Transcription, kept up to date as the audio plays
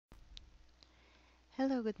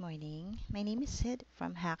Hello, good morning. My name is Sid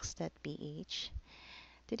from HACS.PH.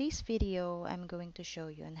 Today's video, I'm going to show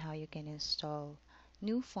you on how you can install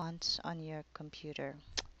new fonts on your computer.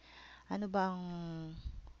 Ano bang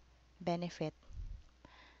benefit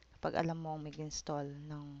kapag alam mo mag-install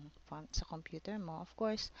ng font sa computer mo? Of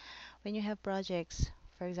course, when you have projects,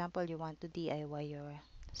 for example, you want to DIY your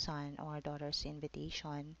son or daughter's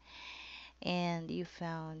invitation and you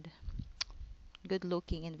found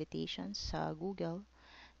good-looking invitations sa Google.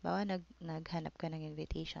 Bawa naghanap ka ng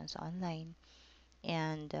invitations online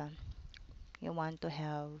and you want to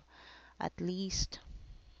have at least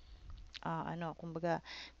kumbaga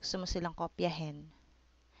gusto mo silang kopyahin.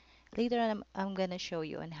 Later on, I'm gonna show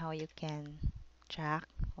you on how you can track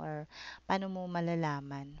or paano mo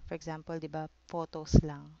malalaman. For example, 'di ba, photos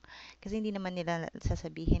lang. Kasi hindi naman nila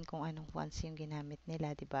sasabihin kung anong fonts yung ginamit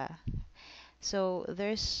nila, 'di ba? So,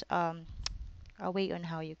 there's a way on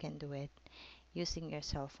how you can do it using your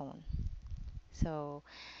cell phone. So,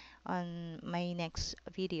 on my next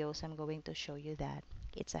videos, I'm going to show you that.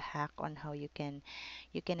 It's a hack on how you can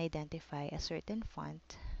identify a certain font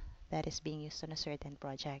that is being used on a certain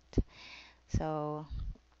project. So,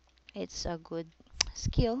 it's a good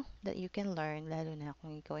skill that you can learn lalo na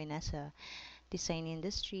kung ikaw ay nasa design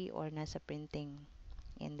industry or nasa printing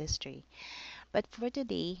industry. But for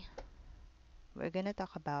today, we're gonna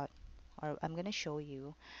talk about, or I'm gonna show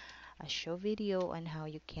you a show video on how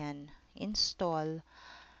you can install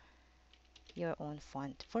your own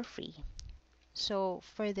font for free. So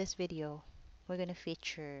for this video, we're gonna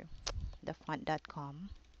feature the font.com.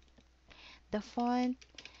 The font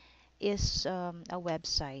is a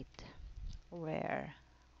website where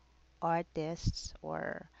artists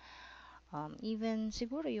or even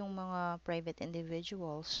siguro yung mga private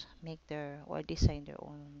individuals make their or design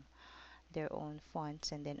their own fonts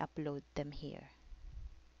and then upload them here.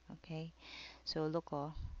 Okay? So look,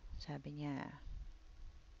 oh, sabi niya,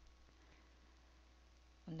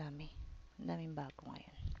 ang daming bago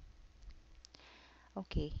ngayon.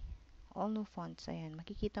 Okay, all new fonts, ayan,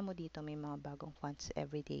 makikita mo dito may mga bagong fonts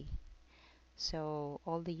every day. So,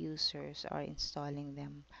 all the users are installing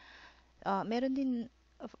them. Meron din,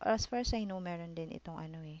 as far as I know, meron din itong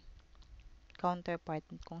counterpart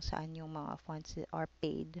kung saan yung mga fonts are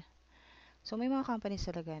paid. So, may mga companies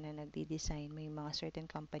talaga na nagdi-design. May mga certain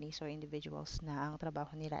companies or individuals na ang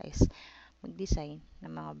trabaho nila is mag-design ng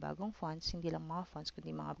mga bagong fonts. Hindi lang mga fonts,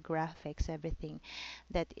 kundi mga graphics, everything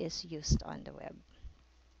that is used on the web.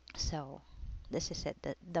 So, this is it,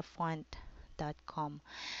 the font.com.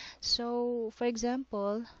 So, for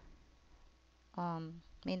example,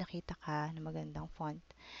 may nakita ka na magandang font.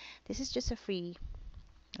 This is just a free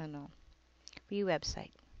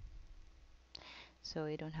website. So,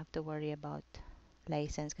 you don't have to worry about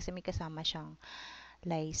license kasi may kasama siyang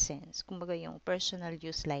license. Kumbaga yung personal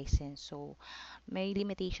use license. So, may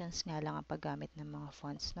limitations nga lang ang paggamit ng mga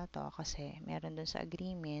fonts na to kasi meron dun sa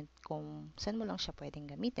agreement kung saan mo lang siya pwedeng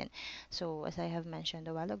gamitin. So, as I have mentioned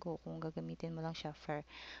a while ago, kung gagamitin mo lang siya for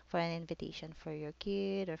an invitation for your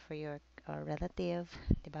kid or for your relative,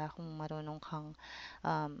 'di ba? Kung marunong kang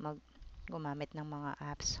gumamit ng mga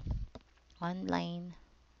apps online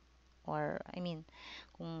or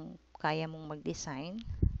kung kaya mong mag-design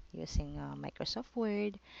using Microsoft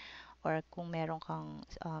Word or kung meron kang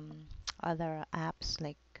other apps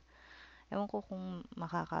like ewan ko kung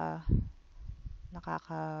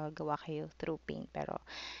nakakagawa kayo through Paint, pero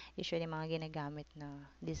usually mga ginagamit na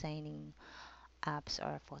designing apps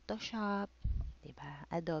are Photoshop, 'di ba?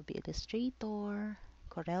 Adobe Illustrator,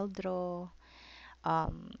 CorelDRAW.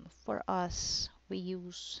 For us, we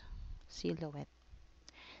use Silhouette.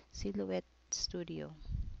 Silhouette Studio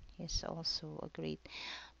is also a great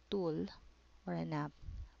tool or an app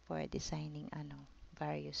for designing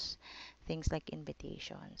various things like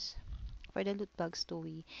invitations. For the loot bags too,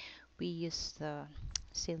 we use the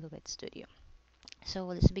Silhouette Studio. So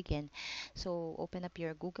let's begin. So open up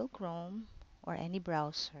your Google Chrome or any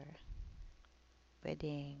browser.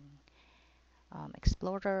 Pwedeng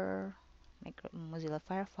Explorer, Mozilla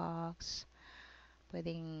Firefox,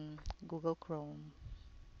 pwedeng Google Chrome.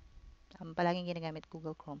 Palaging ginagamit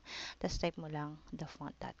Google Chrome. Tapos type mo lang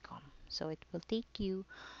thefont.com. So it will take you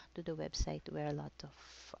to the website where a lot of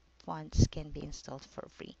fonts can be installed for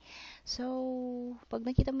free. So, pag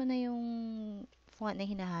nakita mo na yung font na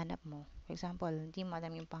hinahanap mo, for example, hindi mo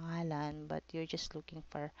alam yung pangalan, but you're just looking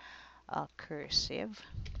for a cursive.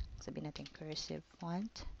 Sabihin natin cursive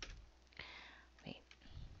font. Wait.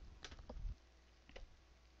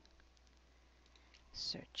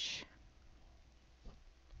 Search.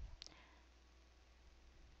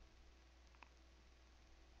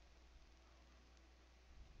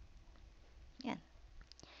 Yan.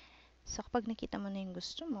 So, kapag nakita mo na yung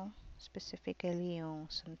gusto mo, specifically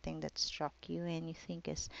yung something that struck you and you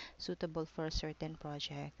think is suitable for a certain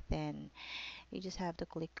project, then you just have to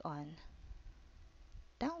click on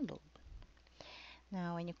download.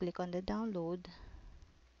 Now, when you click on the download,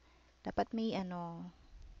 dapat may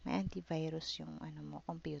antivirus yung mo,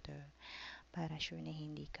 computer, para sure na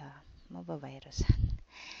hindi ka mabavirusan.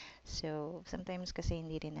 So, sometimes kasi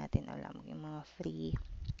hindi rin natin alam yung mga free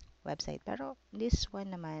website. Pero, this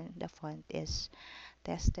one naman, the font is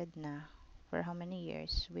tested na for how many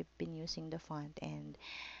years we've been using the font, and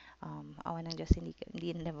awa ng Diyos,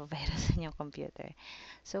 hindi na nabavirusan yung computer.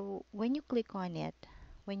 So, when you click on it,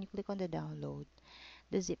 when you click on the download,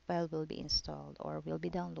 the zip file will be installed or will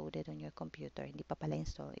be downloaded on your computer. Hindi pa pala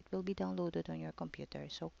install. It will be downloaded on your computer.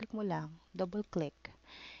 So, click mo lang, double click.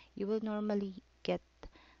 You will normally get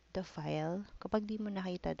the file. Kapag di mo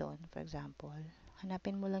nakita doon, for example,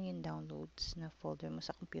 hanapin mo lang yung downloads na folder mo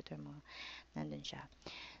sa computer mo. Nandun siya.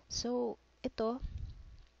 So, ito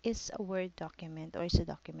is a Word document or it's a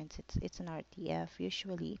document. It's an RTF.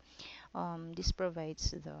 Usually, this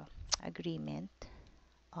provides the agreement,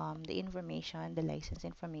 the information, the license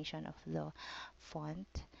information of the font,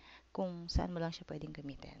 kung saan mo lang siya pwedeng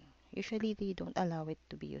gamitin. Usually, they don't allow it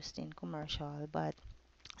to be used in commercial, but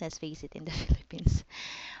let's face it, in the Philippines,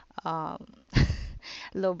 um,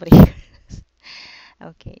 law breakers.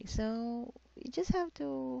 Okay, so you just have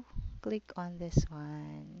to click on this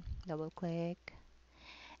one, double click,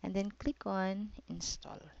 and then click on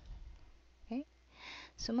install. Okay,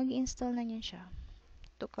 so mag-install na yun siya.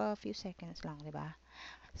 Took a few seconds lang, di ba?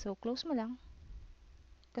 So, close mo lang.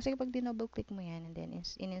 Kasi kapag dinouble click mo yan and then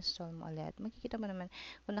in-install mo ulit, makikita mo naman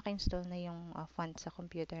kung naka-install na yung font sa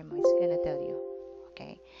computer mo, it's gonna tell you.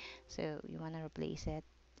 Okay? So, you wanna replace it.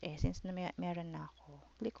 Since na meron na ako,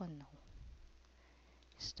 click on no.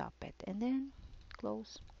 Stop it. And then,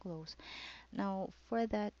 close, close. Now, for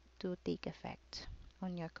that to take effect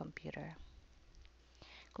on your computer,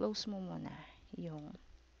 close mo muna yung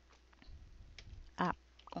app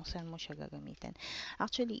kung saan mo siya gagamitin.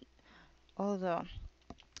 Actually, all the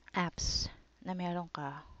apps na meron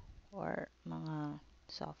ka or mga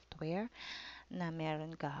software na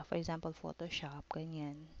meron ka, for example, Photoshop,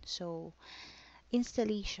 ganyan. So,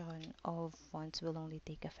 installation of fonts will only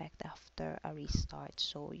take effect after a restart.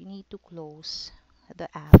 So, you need to close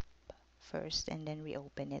the app first and then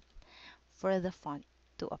reopen it for the font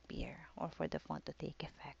to appear or for the font to take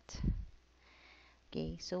effect.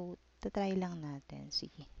 Okay, so, tatry lang natin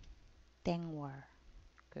si TENGWAR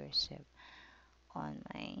cursive on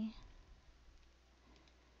my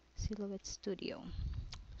Silhouette Studio.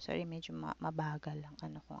 Sorry, medyo mabagal lang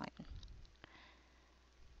ko ngayon.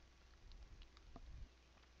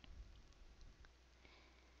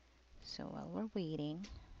 So, while we're waiting,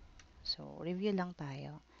 so, review lang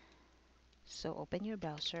tayo. So, open your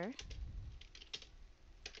browser.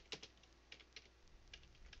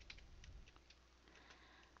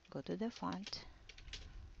 Go to the font.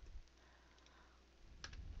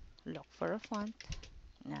 Look for a font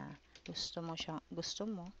na gusto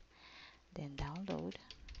mo. Then, download.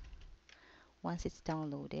 Once it's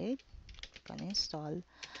downloaded, click on install.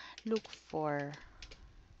 Look for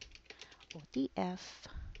OTF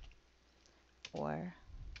or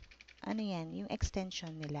yung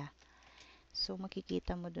extension nila. So,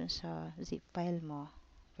 makikita mo dun sa zip file mo.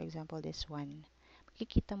 For example, this one.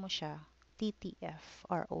 Makikita mo siya, TTF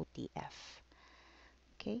or OTF.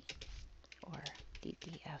 Okay? Or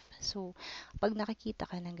TTF. So, pag nakikita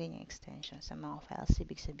ka ng ganyang extension sa mga files,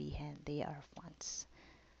 ibig sabihin, they are fonts.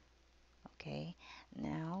 Okay?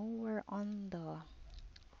 Now, we're on the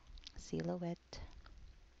Silhouette.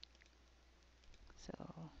 So,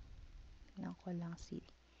 ko lang si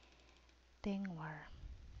TENGWAR.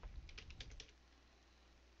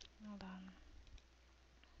 Hold on.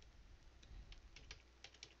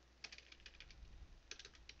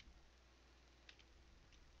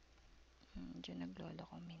 Medyo naglolo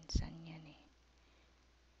ko minsan yan eh.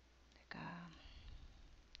 Teka.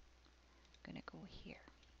 Gonna go here.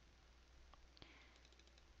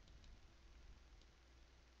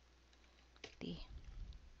 T.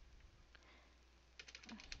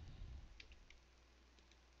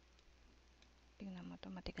 Tingnan mo to,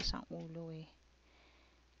 matigas ang ulo eh.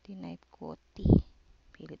 Tinype ko T.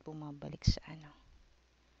 Pilit bumabalik sa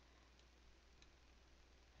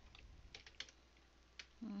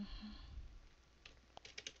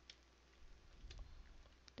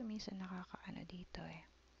Ito minsan nakakaano dito eh.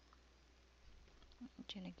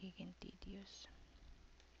 Medyo nagiging tedious.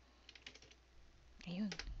 Ayun,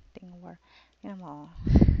 TENGWAR. Tingnan mo oh.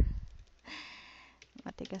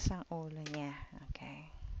 Matigas ang ulo niya. Okay.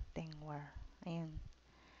 TENGWAR. Ayun.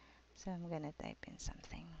 So I'm gonna type in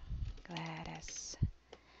something. Gladys.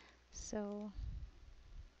 So,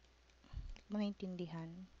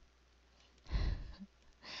 maintindihan.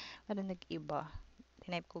 Parang nag-iba.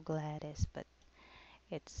 Tinype ko Gladys, but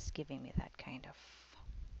it's giving me that kind of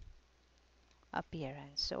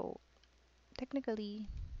appearance. So, technically,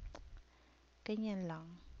 ganyan lang.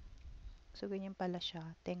 So, ganyan pala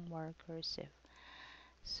siya. TENGWAR cursive.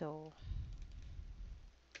 So,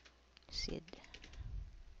 Sid.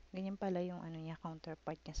 Ganyan pala yung ano niya,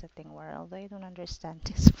 counterpart niya sa TENGWAR. Although I don't understand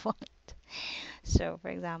this font. So,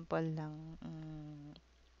 for example lang,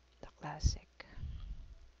 the classic.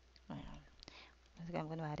 Ayan. Kasi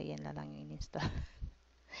kunwari yan lang yung in-install.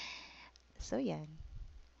 So, yan.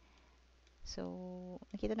 So,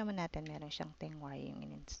 nakita naman natin meron siyang TENGWAR yung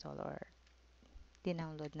in-install or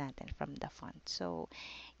dinownload natin from the font. So,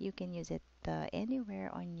 you can use it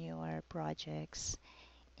anywhere on your projects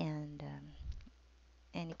and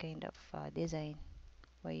any kind of design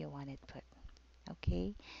where you want it put.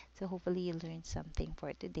 Okay? So, hopefully you learned something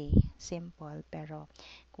for today. Simple, pero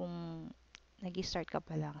kung nag-start ka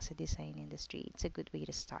pa lang sa design industry, it's a good way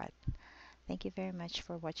to start. Thank you very much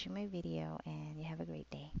for watching my video and you have a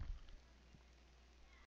great day.